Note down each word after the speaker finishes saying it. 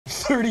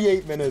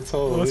38 minutes.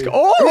 Holy. Let's go.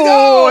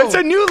 Oh, it's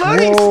a new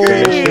loading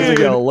screen. There we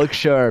go. Look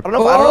sharp. I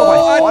don't know if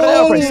I spotted it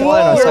or if I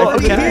saw it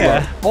on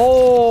Okay.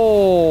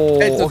 Oh.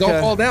 Hey, so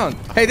don't fall down.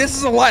 Hey, this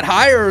is a lot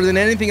higher than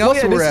anything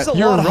else we're at.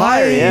 You're lot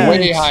higher, yeah.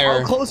 Way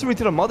higher. How close are we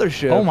to the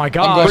mothership? Oh my I'm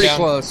gosh. Pretty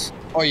close.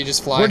 Oh, you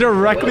just fly. We're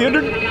directly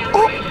under.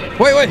 Oh,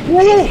 wait.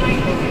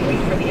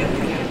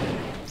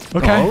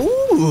 Okay.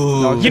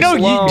 Ooh. You know,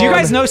 do you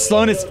guys know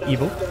Slone is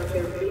evil?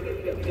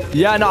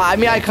 Yeah, no, I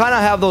mean, I kind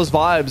of have those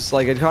vibes.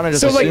 Like, I kind of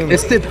just assume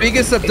it's the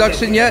biggest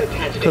abduction yet.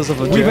 because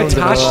of a We've drone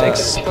attached that,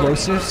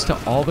 explosives to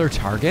all their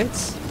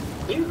targets.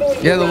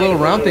 Yeah, the little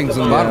round things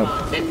on the bottom.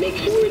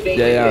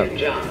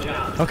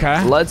 Yeah.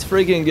 Okay. Let's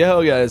freaking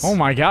go, guys. Oh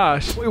my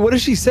gosh. Wait, what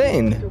is she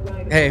saying?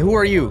 Hey, who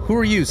are you? Who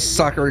are you,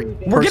 soccer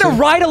We're gonna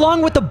ride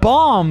along with the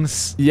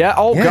bombs. Yeah.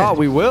 Oh God,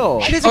 we will.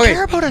 She doesn't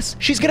care about us.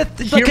 She's gonna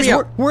like, cause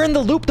we're in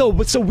the loop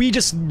though, so we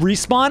just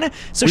respawn.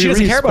 So she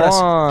doesn't care about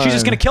us. She's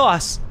just gonna kill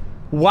us.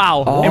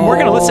 Wow. And we're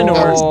gonna listen to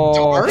her.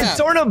 It's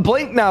starting to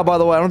blink now, by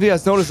the way. I don't know if you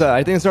guys noticed that.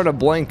 I think it's starting to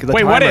blink.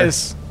 Wait, what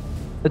is?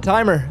 The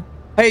timer.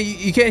 Hey,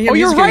 you can't hear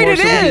me. Oh, you're right, it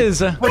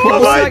is. Oh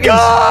my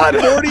God.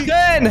 40,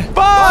 10,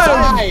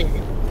 5,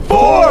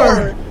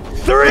 4,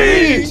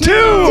 3, 2, 1.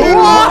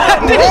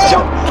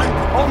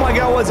 Oh my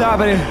God, what's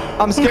happening?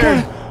 I'm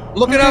scared.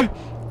 Look it up.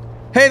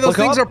 Hey, those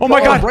things are my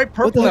God. bright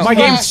purple. My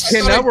game's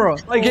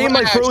my game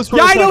like froze for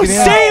yeah, a I know.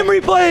 second, Same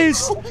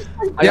replays.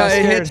 Yeah,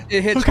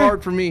 it hits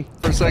hard for me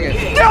for a second.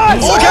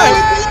 Yes.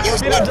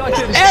 Okay.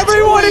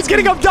 Everyone is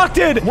getting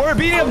abducted. We're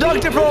being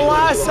abducted for the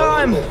last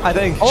time. I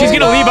think she's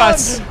gonna leave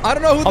us. I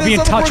don't know who. I'll be in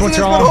touch once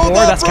you're on board.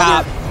 That's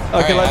Cap.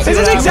 Okay, let's This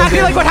is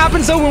exactly like what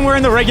happens though when we're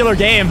in the regular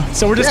game.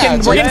 So we're just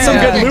getting some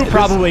good loot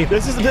probably.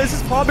 This is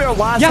probably our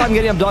last time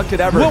getting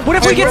abducted ever. What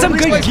if we get some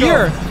good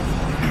gear?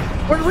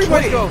 Where did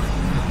replay go?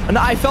 No,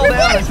 I fell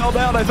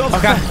down.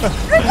 Okay.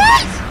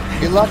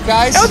 Good luck,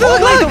 guys.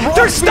 Oh, look,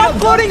 there's stuff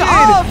floating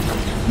up.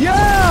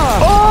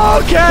 Yeah.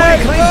 Okay.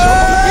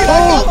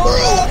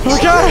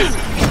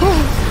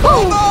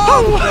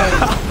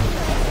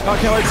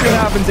 Okay, let's see what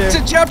happens here.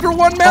 To chapter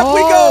 1 map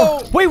we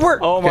go. Wait,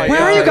 where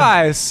are you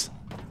guys?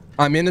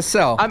 I'm in a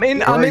cell. I'm in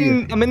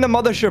the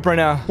mothership right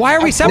now. Why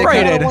are we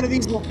separated? One of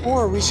these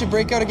before. We should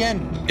break out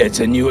again. It's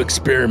a new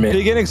experiment.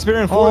 Begin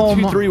experiment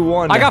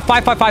 4231. I got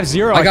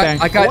 5550. I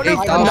got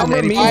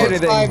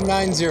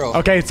 8590.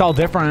 Okay, it's all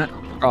different.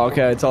 Oh,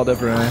 okay, it's all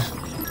different.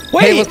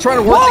 Wait, hey, let's try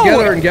to work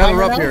together and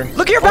gather up here.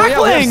 Look at your back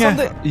bling.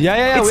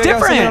 Yeah. It's we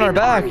got different. on our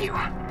back.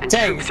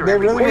 Dang, they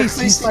really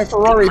replaced my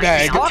Ferrari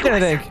bag. Talking,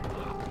 I think.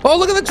 Oh,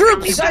 look at the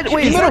troops.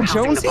 Wait, is that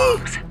Jonesy?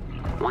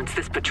 Once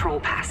this patrol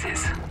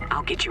passes,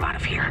 I'll get you out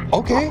of here.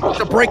 Okay. It's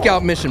a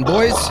breakout mission,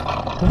 boys.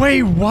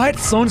 Wait, what?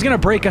 Sloane's gonna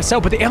break us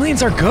out, but the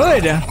aliens are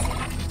good.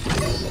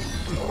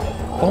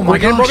 Oh my We're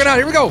getting gosh. broken out.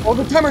 Here we go. Oh,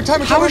 the timer.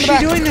 How is she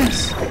doing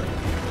this?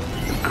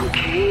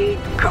 Okay,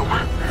 go.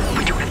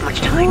 We don't have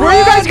much time. Where are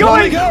you guys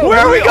going? Where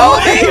are we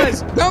going?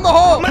 Down the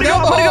hole. Down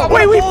the hole.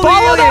 Wait, we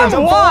follow them?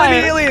 Why?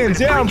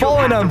 Aliens. Yeah, I'm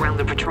following them. Around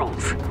the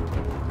patrols.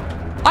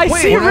 I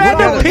see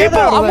random people.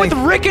 I'm with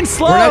Rick and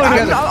Slone.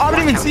 I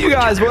don't even see you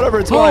guys. Whatever,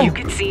 it's fine. You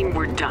get seen,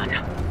 we're done.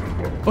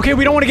 Okay,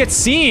 we don't want to get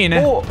seen.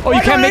 Oh,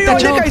 you can't make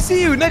that jump. Nick, I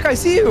see you. Nick, I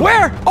see you.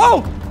 Where?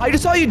 Oh! I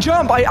just saw you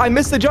jump. I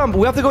missed the jump.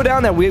 We have to go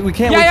down there. We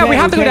can't. Yeah, we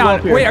have to go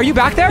down. Wait, are you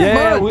back there?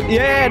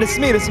 Yeah, this is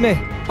me.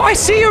 Oh, I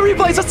see you,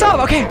 replays. What's up?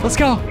 Okay, let's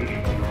go.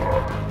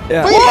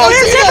 Yeah. Whoa,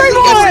 here's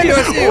everyone!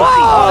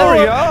 Whoa! There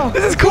we go.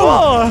 This is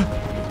cool.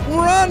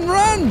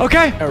 Run.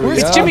 Okay,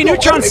 it's Jimmy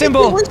Neutron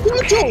symbol.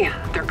 Okay,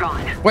 they're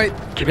gone. Wait,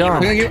 they're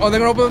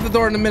gonna open up the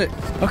door in a minute.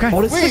 Okay.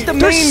 Oh, this is like the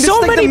main, There's so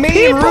many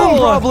people. Room,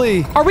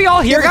 probably. Are we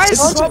all here, guys?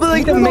 This is probably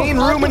like the main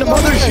room in the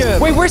mothership.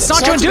 Wait, where's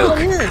Sancho and Duke?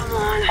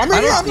 I'm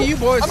right here. I don't see you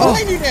boys. I'm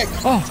behind you, Nick.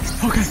 Oh,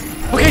 okay.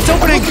 Okay, it's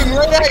opening. Looking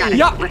right at you.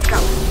 Yeah. Let's go.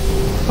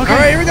 Okay. All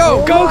right, here we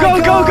go. Go.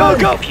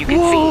 If you can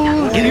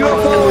see, get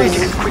UFOs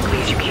as quickly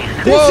as you can.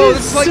 Whoa,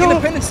 this is like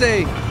Independence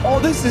Day. Oh,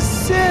 this is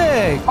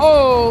sick.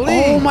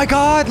 Holy. Oh my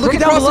God! Look at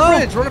down below.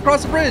 Run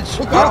across the bridge.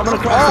 I'm gonna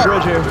cross the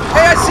bridge here.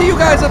 Hey, I see you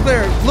guys up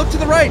there. Look to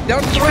the right.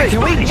 Down to the right. Can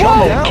we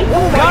jump down?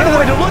 Down to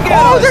the look at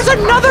us. There's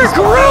another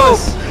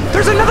group.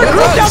 There's another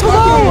group down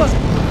below.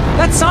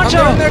 That's Sancho.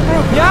 I'm in that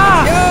group.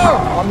 Yeah.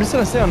 I'm just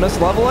gonna stay on this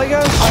level, I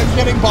guess. I'm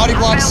getting body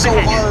blocked so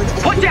hard.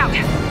 Watch out!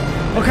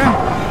 Okay.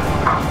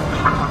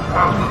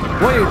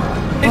 Wait,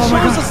 it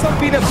shows us stuff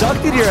being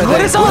abducted here.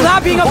 What is all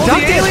that being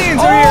abducted? The aliens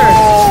are here.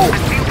 I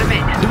sealed them in.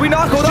 Did we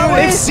not go that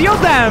way? It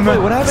sealed them. Wait,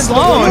 what happened?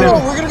 Slone.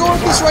 No, we're gonna go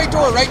with this right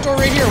door right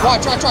here.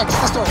 Watch,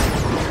 this door.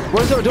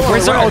 Where's our door?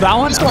 Where's our, oh, that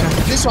one?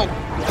 This one.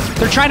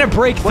 They're trying to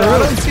break through. I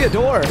don't see a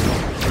door.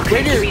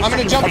 Right here, I'm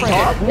gonna jump right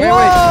here.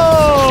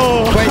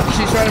 Whoa! Wait,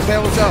 she's trying to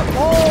bail us out.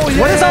 Oh, yeah.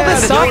 What is all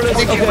this stuff?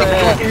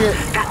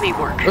 That may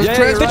work.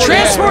 The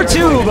transport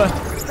tube.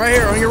 Right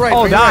here, on your right.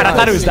 Oh, that. I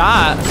thought it was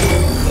that.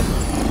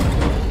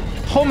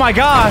 Oh my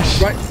gosh.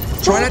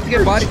 Try not to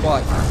get body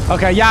blocked.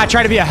 Okay, yeah,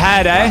 try to be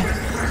ahead, eh?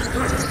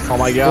 Oh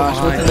my gosh,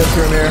 what's in this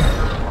room here?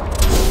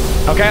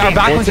 Okay, our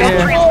back one's here.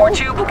 Transport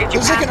tube will get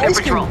you There's like past an their ice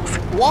cream patrols.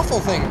 waffle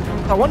thing.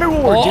 I wonder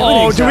what we're doing.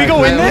 Oh, do we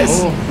go in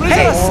this? What is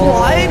that, a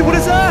slide? What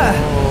is that?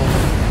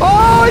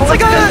 Oh, it's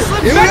like a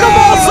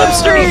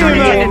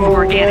Origin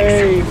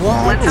organics.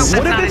 What? Let's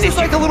hope What that's not if an this is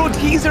like issue. a little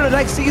teaser to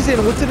next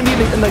season? What's gonna be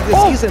in like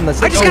this season?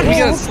 I just got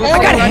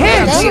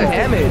hit.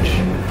 damage.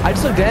 I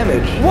just took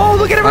damage. Whoa,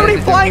 look at everybody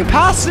flying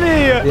past me.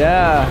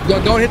 Yeah.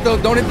 Don't hit the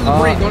debris.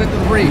 Don't hit the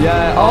debris.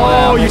 Yeah.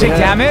 Oh, yeah, you take yeah.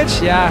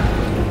 damage?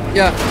 Yeah.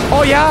 Yeah.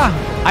 Oh, yeah.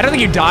 I don't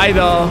think you die,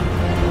 though.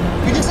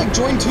 We just like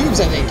joined tubes,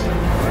 I think.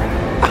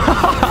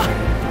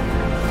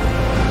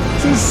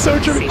 This is so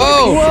trippy.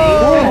 Oh.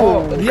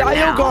 Whoa. The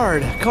IO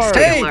guard.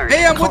 Hey,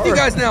 I'm with you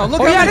guys now. Look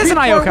Oh, how yeah, many it is an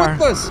people IO are car.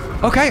 with us.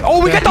 Okay.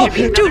 Oh, we got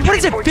the... Dude, what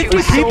is it?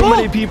 50 So people?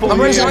 many people. I'm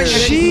ready to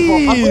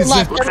here. join. I went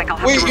left. Looks like I'll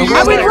have Wait, to you go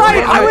guys I went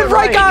right. I went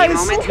right,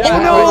 guys. Yeah.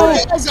 Oh,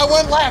 no. Guys, I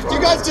went left.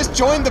 You guys just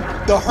joined the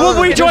herd. Well,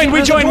 we joined.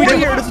 There's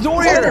a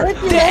door here.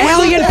 The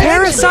alien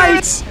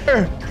parasites.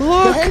 The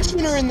Look.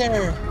 henchmen are in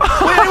there. Wait,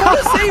 I want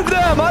to save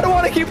them. I don't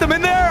want to keep them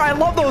in there. I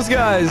love those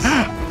guys.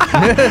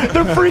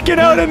 They're freaking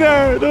out in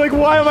there. They're like,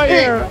 why am I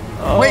here?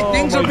 Wait,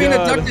 things my are being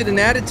God. abducted and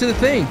added to the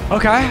thing.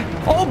 Okay.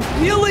 Oh,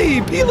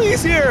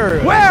 Peely's here.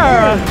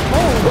 Where?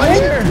 Right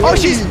here. Oh,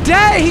 she's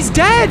dead. He's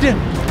dead.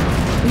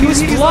 He was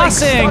He's like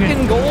stuck flossing.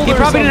 in gold He or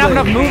probably didn't have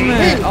enough something.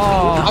 movement.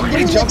 Oh. I'm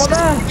getting jump on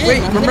that?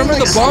 Wait, remember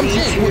the bombs?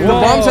 The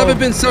bombs haven't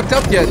been sucked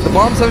up yet. The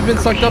bombs haven't been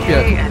sucked up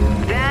yet.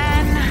 And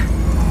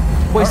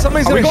then... Wait,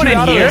 somebody's Are we gonna going shoot in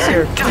out of this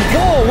here?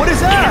 Whoa, what is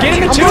that? Get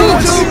in the I'm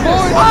going tubes. to the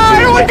boys. Oh,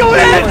 everyone go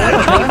in.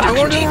 I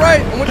went to the right.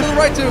 I went to the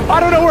right too. I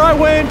don't know where I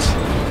went.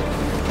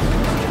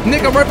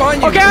 Nick, I'm right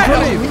behind you. Okay. In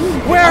front of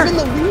you. Where? I'm in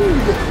the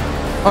lead.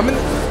 I'm in.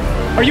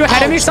 Are you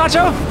ahead of me, Sancho?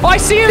 Oh, I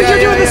see him. Yeah, You're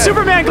doing yeah, the yeah.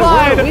 Superman Where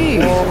glide. are we?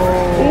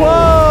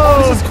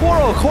 Whoa. This is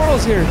Coral.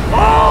 Coral's here.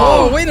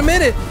 Oh, wait a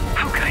minute.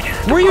 Oh,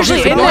 good. We're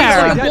usually in no,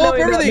 there. it's blow up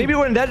everything. Maybe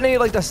we're gonna detonate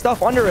like the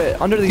stuff under it,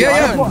 under the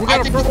Yeah, island. we I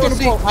got think a it's purple gonna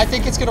seat. blow. I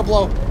think it's gonna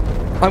blow.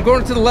 I'm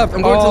going to the left.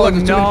 I'm going to the left.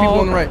 There's too many people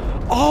on the right.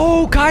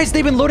 Oh, guys,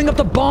 they've been loading up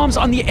the bombs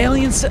on the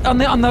aliens on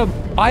the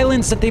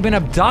islands that they've been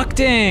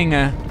abducting.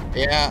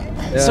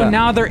 Yeah. So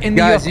now they're in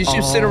Guys, the. you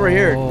should sit over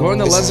here. Go on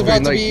the This left is screen.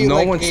 about to Like be no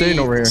like one's sitting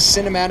over here.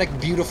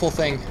 cinematic, beautiful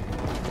thing.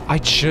 I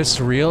just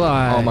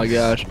realized. Oh my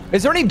gosh.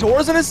 Is there any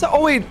doors in this?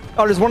 Oh wait.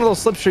 Oh, there's one of those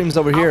slipstreams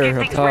over I'll here. get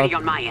up things top. ready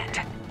on my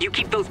end. You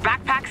keep those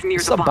backpacks near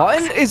Is this the a box.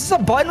 button? Is this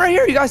a button right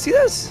here? You guys see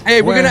this?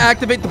 Hey, we're Where? gonna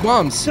activate the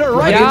bombs. To the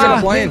right. Yeah. It's I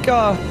a blank.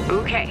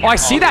 Okay. Oh, I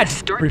see that.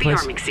 Start Replace.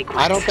 the arming sequence.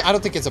 I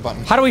don't think it's a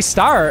button. How do we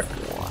start?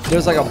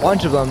 There's like a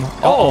bunch of them.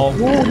 Oh.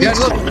 Yeah,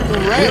 look. We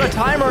got a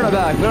timer in the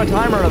back. We got a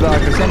timer in the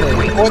back or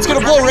something. Oh, it's gonna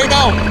blow right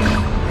now.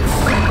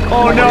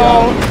 Oh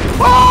no.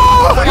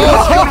 Oh!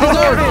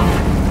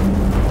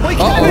 Wait,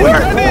 Uh-oh. Kevin! Where?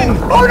 Kevin!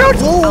 Oh no.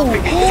 Whoa.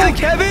 Is it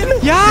Kevin?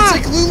 Yeah. It's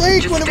like Blue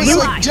Lake when it was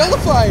like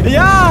jellified.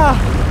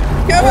 Yeah.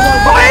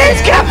 Oh,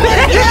 it's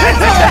Kevin.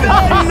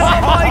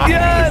 Oh my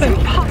god!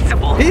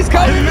 Impossible. He's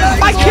coming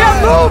back. I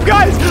can't move,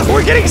 guys.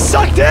 We're getting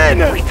sucked in.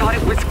 We thought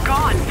it was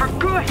gone for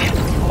good.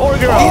 Oh,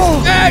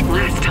 girl. Back.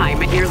 Last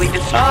time it nearly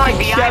destroyed Ah,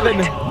 the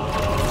Kevin.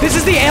 island. This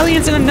is the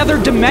aliens in another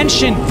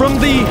dimension from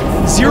the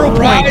 0 point.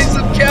 Rise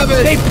of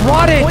Kevin. They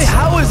brought it. Wait,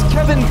 how is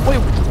Kevin? Wait,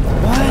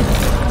 what?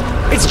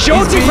 It's He's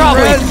Jonesy being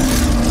probably. res-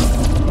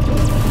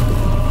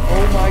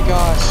 Oh my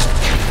gosh.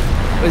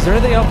 Is there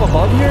anything up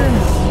above here?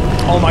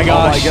 Oh my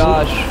gosh. Oh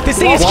my gosh. This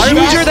thing is Why are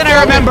huger you than I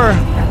throwing- remember.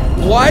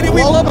 Why do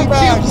we love the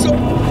Welcome cube so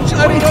much?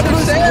 I Wait, don't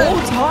this understand.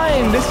 whole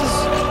time, this is...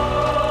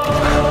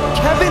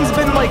 Kevin's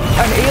been like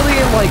an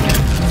alien, like...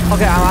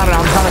 Okay, I don't know,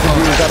 I'm kind of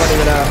confused, I don't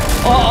even know.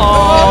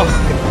 Uh-oh.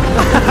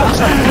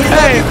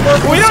 Hey,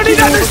 we don't need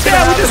to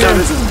understand. We just know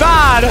this is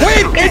bad.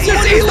 Wait, it's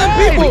just alien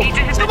people. We need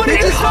to hit the Somebody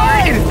next just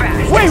hard died. and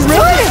fast. Wait,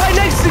 Someone really? died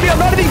next to me, I'm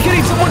not even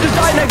kidding, someone just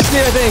died next to me,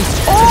 I think.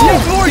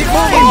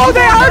 Oh,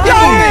 they are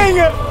dying.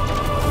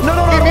 No,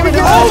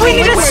 Oh, we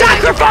need to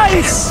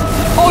sacrifice.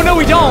 Oh, no,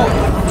 we don't.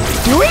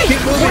 Do we?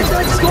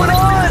 What's going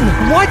on?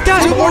 What the?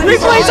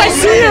 Replays, I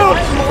see you.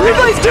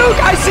 Replays, Duke,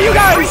 I see you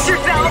guys.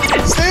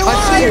 Stay I'm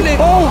alive. seeing it.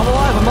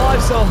 I'm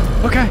alive still.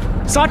 Okay.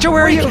 Sancho,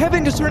 where are you?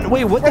 Kevin just turned,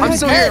 wait, what the I'm heck?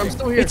 still here. I'm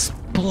still here. It's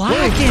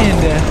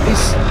blackened.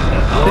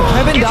 Did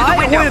Kevin die?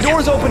 Wait, the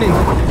door's opening.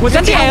 Was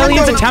that the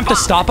aliens' attempt to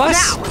stop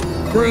us?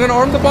 We're gonna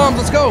arm the bombs.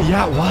 Let's go.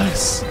 Yeah, it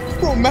was.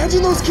 Bro,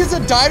 imagine those kids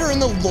that died are in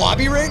the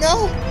lobby right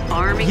now.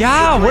 Arming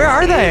Yeah, where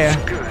are they?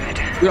 sequence is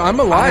good. Dude, I'm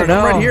I alive. don't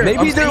I'm know. right here. Maybe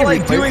I'm they're staying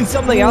like here. doing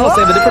something else.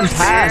 They have a different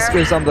task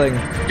or something.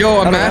 Yo,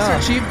 I a don't Master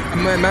know. Chief.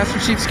 My Master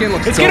Chief skin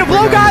looks. It's dope gonna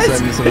blow, right now in guys.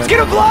 this It's event.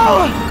 gonna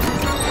blow.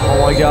 Oh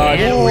my gosh.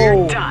 And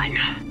we're done.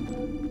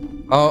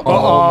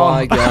 Oh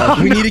my gosh.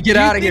 We need to get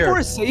out of Do you think here.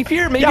 we're safe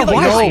here? Maybe Yeah, like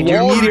why? this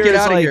No, we wall need to here get is,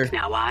 out of like, here.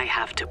 Now I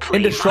have to play.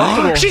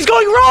 Indestructible. She's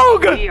going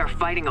rogue. We are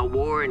fighting a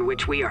war in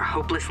which we are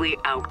hopelessly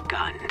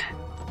outgunned.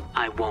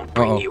 I won't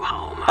bring you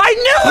home. I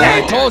knew I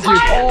it. told you.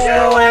 I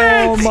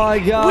knew it. Oh my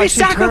gosh. We he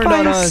turned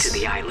on sacrificed. To us.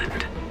 the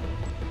island.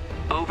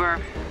 Over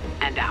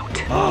and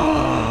out.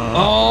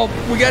 Oh,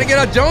 we gotta get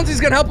out.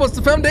 Jonesy's gonna help us.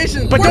 The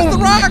foundation. But Where's don't-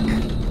 the rock?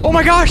 Oh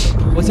my gosh.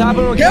 What's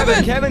happening with Kevin?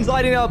 Kevin? Kevin's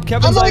lighting up. I'm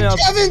Kevin's on lighting up.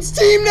 Kevin's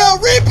team now.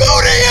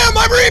 Rebooting him.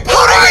 I'm rebooting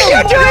How are you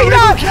him. doing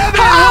that?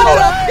 How? Get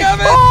up,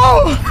 Kevin.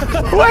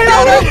 Oh. Wait Get a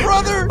up, minute.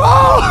 brother.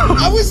 Oh.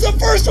 I was the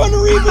first one to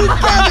reboot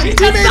Kevin.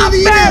 That's Teammate not of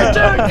the fair, year.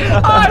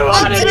 dude. I I'm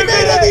wanted to be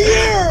teammate of the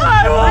year.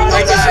 I wanted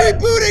I to just be.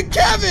 rebooted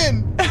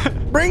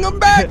Kevin. Bring him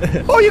back.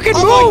 Oh, you can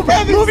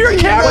move your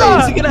Is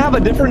camera. he gonna have a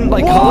different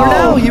like color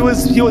now? He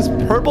was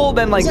purple,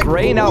 then like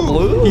gray, now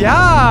blue.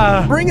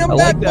 Yeah. Bring him I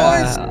back, like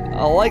boys.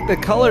 I like the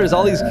colors,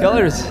 all these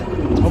colors.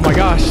 Oh my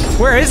gosh.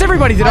 Where is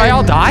everybody? Did I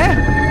all die?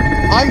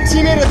 I'm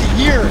teammate of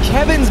the year.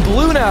 Kevin's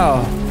blue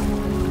now.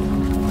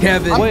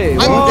 Kevin. Wait, Hey,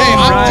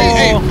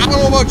 I don't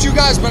know about you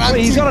guys, but I'm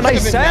Wait, he's got a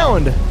nice Kevin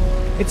now.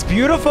 sound. It's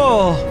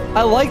beautiful.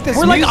 I like this.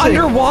 We're music. like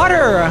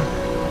underwater.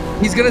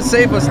 He's gonna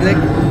save us, Nick.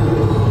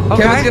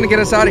 Okay. Kevin's gonna get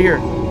us out of here.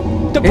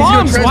 The He's gonna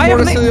bombs. Why transport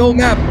haven't us to they? the old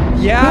map.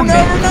 Yeah. Who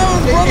never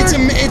knows, brother?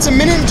 It's a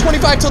minute and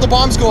 25 till the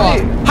bombs go off.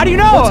 How do you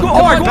know?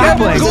 Oh, our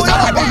grappling. It's on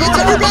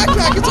your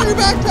backpack. It's on your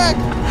backpack.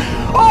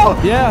 Oh,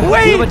 Yeah.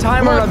 Wait. We have a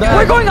timer on that.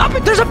 We're going up.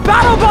 There's a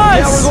battle bus.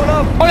 Yeah, we're going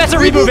up. Oh, that's a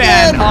reboot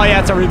van. Oh, yeah,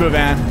 it's a reboot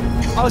van.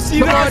 I'll see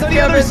you guys on the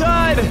other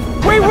side.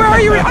 Wait, where are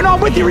you? Oh, no,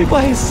 I'm with you,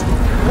 Replays.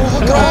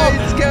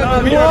 Guys, Kevin.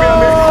 I'm here.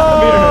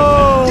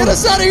 Get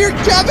us out of here,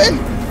 Kevin.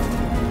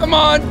 Come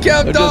on,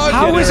 Kev, dog.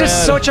 How is this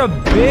such a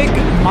big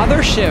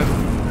mothership?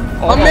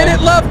 A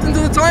minute left into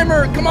the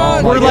timer. Come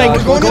on. We're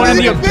God. going in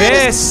the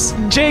abyss.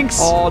 abyss. Jinx.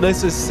 Oh,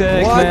 this is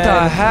sick, What man.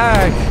 the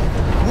heck?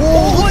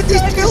 Whoa, look at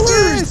these heck is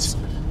pillars.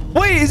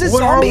 Wait, is it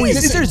Where are we?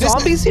 zombies? Is there This-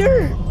 zombies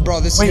here?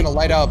 Bro, this is gonna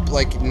light up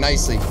like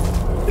nicely.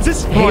 Is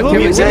this Come on, Halo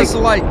Kevin, music? give us a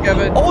light,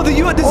 Kevin. Oh, this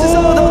is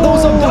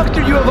those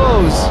abductor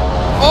UFOs.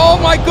 Oh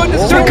my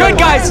goodness. They're so good,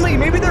 guys. Friendly.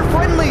 Maybe they're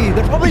friendly.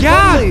 They're probably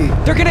Yeah, friendly.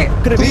 they're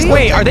gonna. Could it be?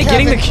 Wait, are they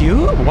getting the Kevin.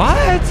 cube?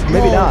 What?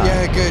 Maybe Oh, not.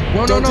 Yeah, good.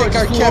 No, Don't no, take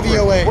our just go Kevy over.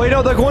 away. Wait,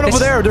 no, they're going over This-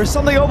 there. There's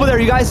something over there.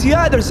 You guys see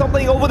that? There's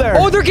something over there.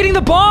 Oh, they're getting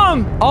the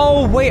bomb.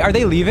 Oh, wait, are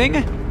they leaving?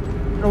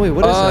 no, wait,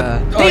 what is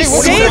that? They Hey, what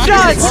is saved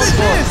that? us. What is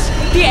this?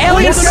 The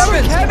aliens.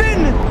 Kevin.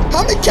 Kevin!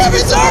 How many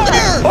Kevins are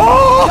there?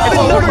 Oh,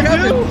 Kevin number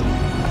Kevin.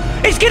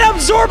 2? it's gonna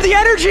absorb the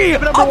energy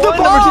of the number one,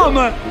 bomb.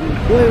 number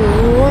Wait,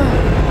 what?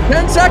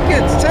 10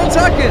 seconds. 10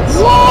 seconds.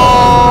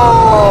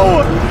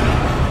 Whoa!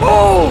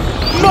 Oh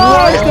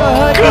my What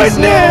the heck is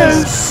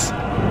goodness!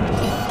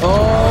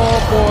 Oh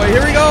boy.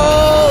 Here we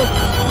go.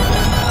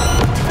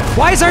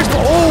 Why is ours?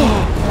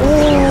 Oh!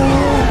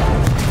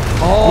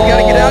 We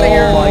gotta get out of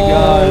here. Oh my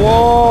god.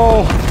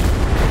 Whoa!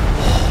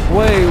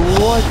 Wait,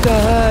 what the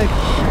heck?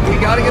 We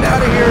gotta get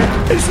out of here.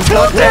 It's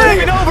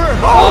tilting! over!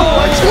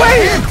 Oh,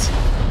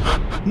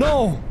 wait!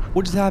 No!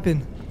 What just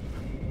happened?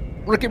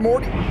 Rick and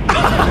Morty.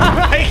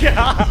 My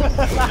God!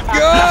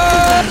 Go!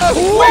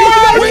 Wait,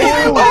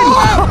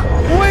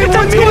 Wait, it's a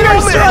what's going meteor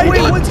on? strike!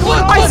 Wait, what's going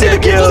on? I see the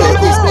cube!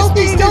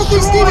 Stealthy,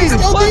 Stevie.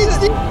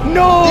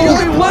 No!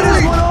 What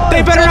is going on?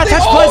 They better not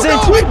touch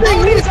Pleasant!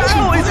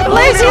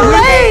 Lazy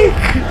Lake!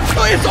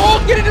 It's all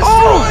getting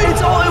destroyed.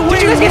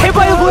 Did you guys get hit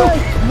by the blue?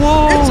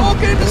 Whoa! It's all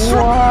getting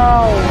destroyed.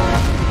 Wow.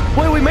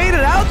 Wait, we made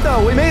it out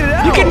though. We made it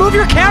out. You can move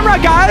your camera,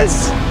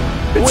 guys!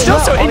 It's Wait, still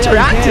no. so Oh, yeah, you can,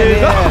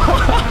 interactive.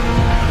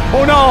 yeah.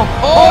 Oh no!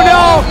 Oh, Oh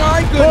no!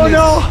 my goodness. Oh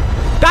no!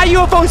 That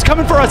UFO is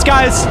coming for us,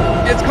 guys!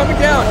 It's coming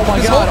down. Oh my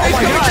This god. whole Oh my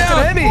thing's god. coming It's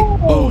down. heavy.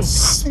 Oh,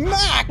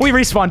 smack. We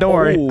respawn, don't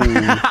worry.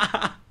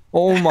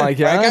 Oh my All right,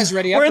 god. guys,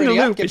 ready up, We're in the ready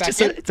up. loop. Get It's back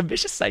just in. it's a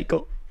vicious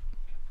cycle.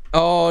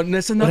 Oh, and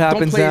it's another. What Don't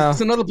happens play. now?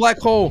 It's another black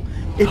hole.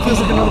 It feels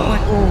like another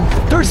black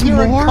hole. There's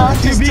You're more.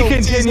 unconscious To be till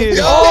continued.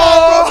 season-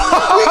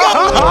 Oh! We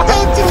got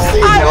down to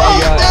season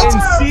eight. That's In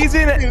right.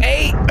 season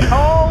 8.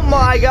 Oh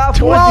my god.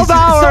 12 It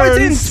starts hours.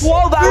 in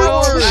 12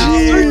 hours.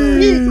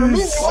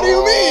 What do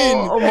you mean?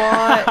 Oh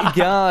my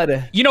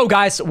god. You know,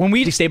 guys, when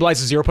we destabilized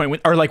the 0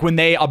 point, or like when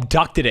they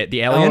abducted it,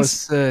 the was aliens,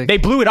 sick. they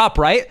blew it up,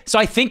 right? So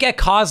I think it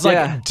caused like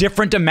Yeah.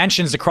 different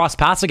dimensions to cross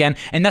paths again,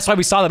 and that's why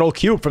we saw that old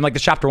cube from like the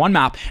chapter 1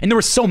 map, and there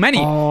were so many.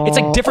 It's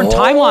like different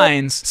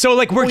timelines. So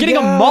like we're getting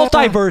yeah. a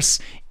multiverse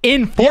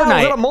in Yeah, we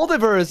Fortnite. got a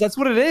multiverse. That's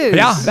what it is.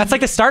 Yeah, that's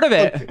like the start of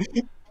it.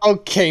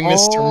 Okay,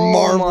 Mr. Oh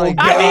Marvel. my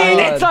I mean,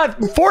 God.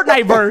 it's a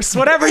Fortnite verse,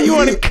 whatever you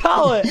want to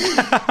call it.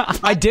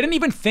 I didn't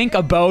even think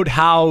about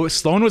how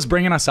Slone was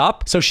bringing us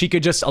up so she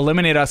could just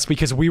eliminate us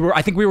because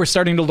I think we were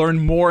starting to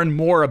learn more and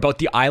more about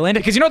the island.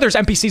 Because you know, there's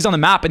NPCs on the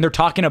map and they're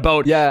talking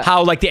about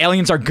how like the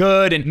aliens are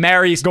good and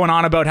Mary's going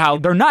on about how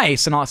they're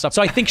nice and all that stuff.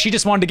 So I think she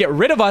just wanted to get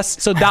rid of us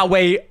so that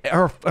way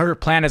her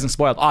plan isn't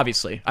spoiled,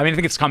 obviously. I mean, I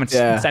think it's common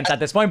sense at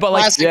this point, but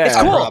like, Classic it's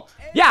cover cool. up.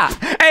 Yeah.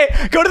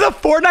 Hey, go to the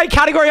Fortnite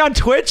category on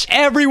Twitch.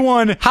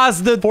 Everyone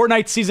has the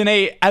Fortnite Season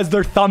 8 as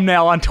their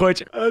thumbnail on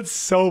Twitch. That's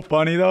so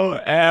funny, though.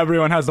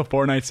 Everyone has the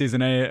Fortnite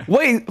Season 8.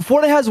 Wait,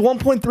 Fortnite has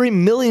 1.3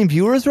 million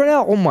viewers right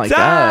now? Oh my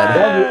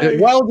god.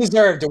 Dang. Well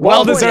deserved.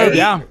 Well deserved,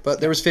 yeah.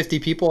 But there was 50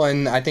 people,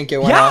 and I think it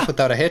went Yeah. off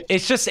without a hit.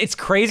 It's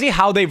crazy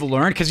how they've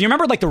learned. Because you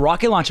remember, like, the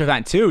rocket launch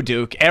event, too,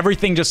 Duke.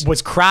 Everything just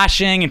was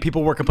crashing, and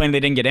people were complaining they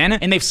didn't get in.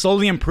 And they've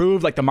slowly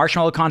improved. Like, the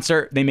Marshmallow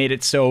concert, they made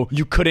it so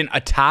you couldn't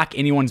attack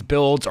anyone's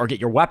builds or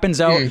get your weapons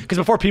out. Because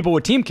before, people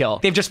would team kill.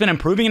 They've just been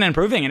improving and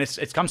improving, and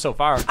it's come so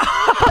far.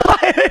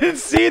 I didn't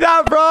see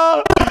that,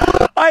 bro.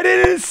 I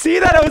didn't see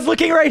that. I was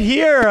looking right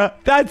here.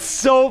 That's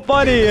so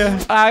funny.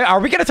 Are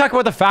we going to talk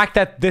about the fact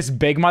that this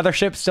big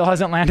mothership still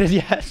hasn't landed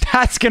yet?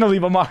 That's going to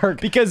leave a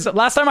mark. Because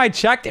last time I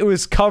checked, it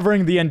was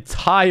covering the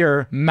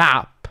entire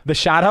map. the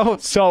shadow.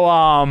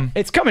 So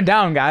it's coming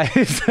down,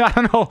 guys. I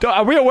don't know.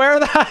 Are we aware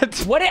of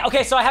that?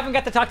 Okay, so I haven't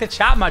got to talk to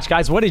chat much,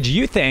 guys. What did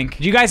you think?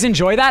 Did you guys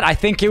enjoy that? I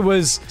think it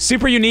was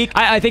super unique.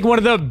 I think one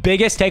of the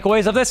biggest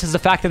takeaways of this is the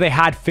fact that they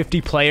had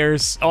 50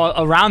 players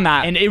around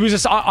that, and it was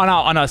just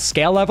on a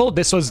scale level.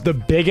 This was the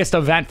biggest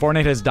event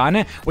Fortnite has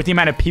done with the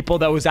amount of people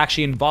that was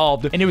actually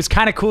involved, and it was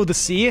kind of cool to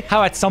see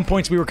how at some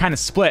points we were kind of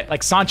split.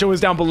 Like Sancho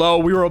was down below,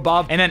 we were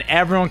above, and then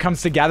everyone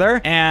comes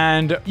together,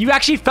 and you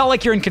actually felt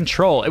like you're in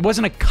control. It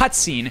wasn't a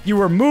cutscene. You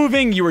were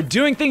moving, you were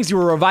doing things, you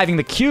were reviving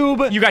the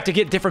cube. You got to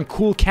get different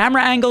cool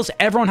camera angles.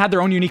 Everyone had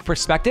their own unique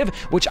perspective,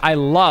 which I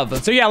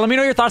love. So yeah, let me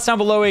know your thoughts down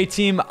below,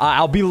 A-Team.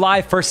 I'll be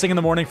live first thing in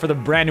the morning for the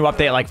brand new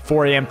update, like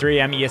 4 a.m., 3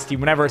 a.m. EST,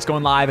 whenever it's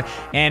going live.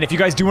 And if you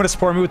guys do want to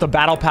support me with the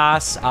battle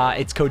pass,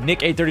 it's code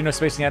Nick830, no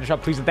space in the item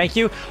shop. Please and thank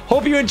you.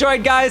 Hope you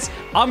enjoyed, guys.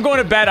 I'm going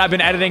to bed. I've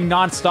been editing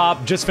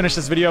nonstop. Just finished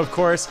this video, of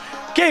course.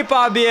 Keep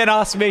on being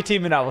awesome,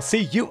 A-Team, and I will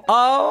see you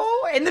all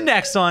in the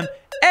next one.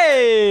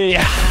 Hey!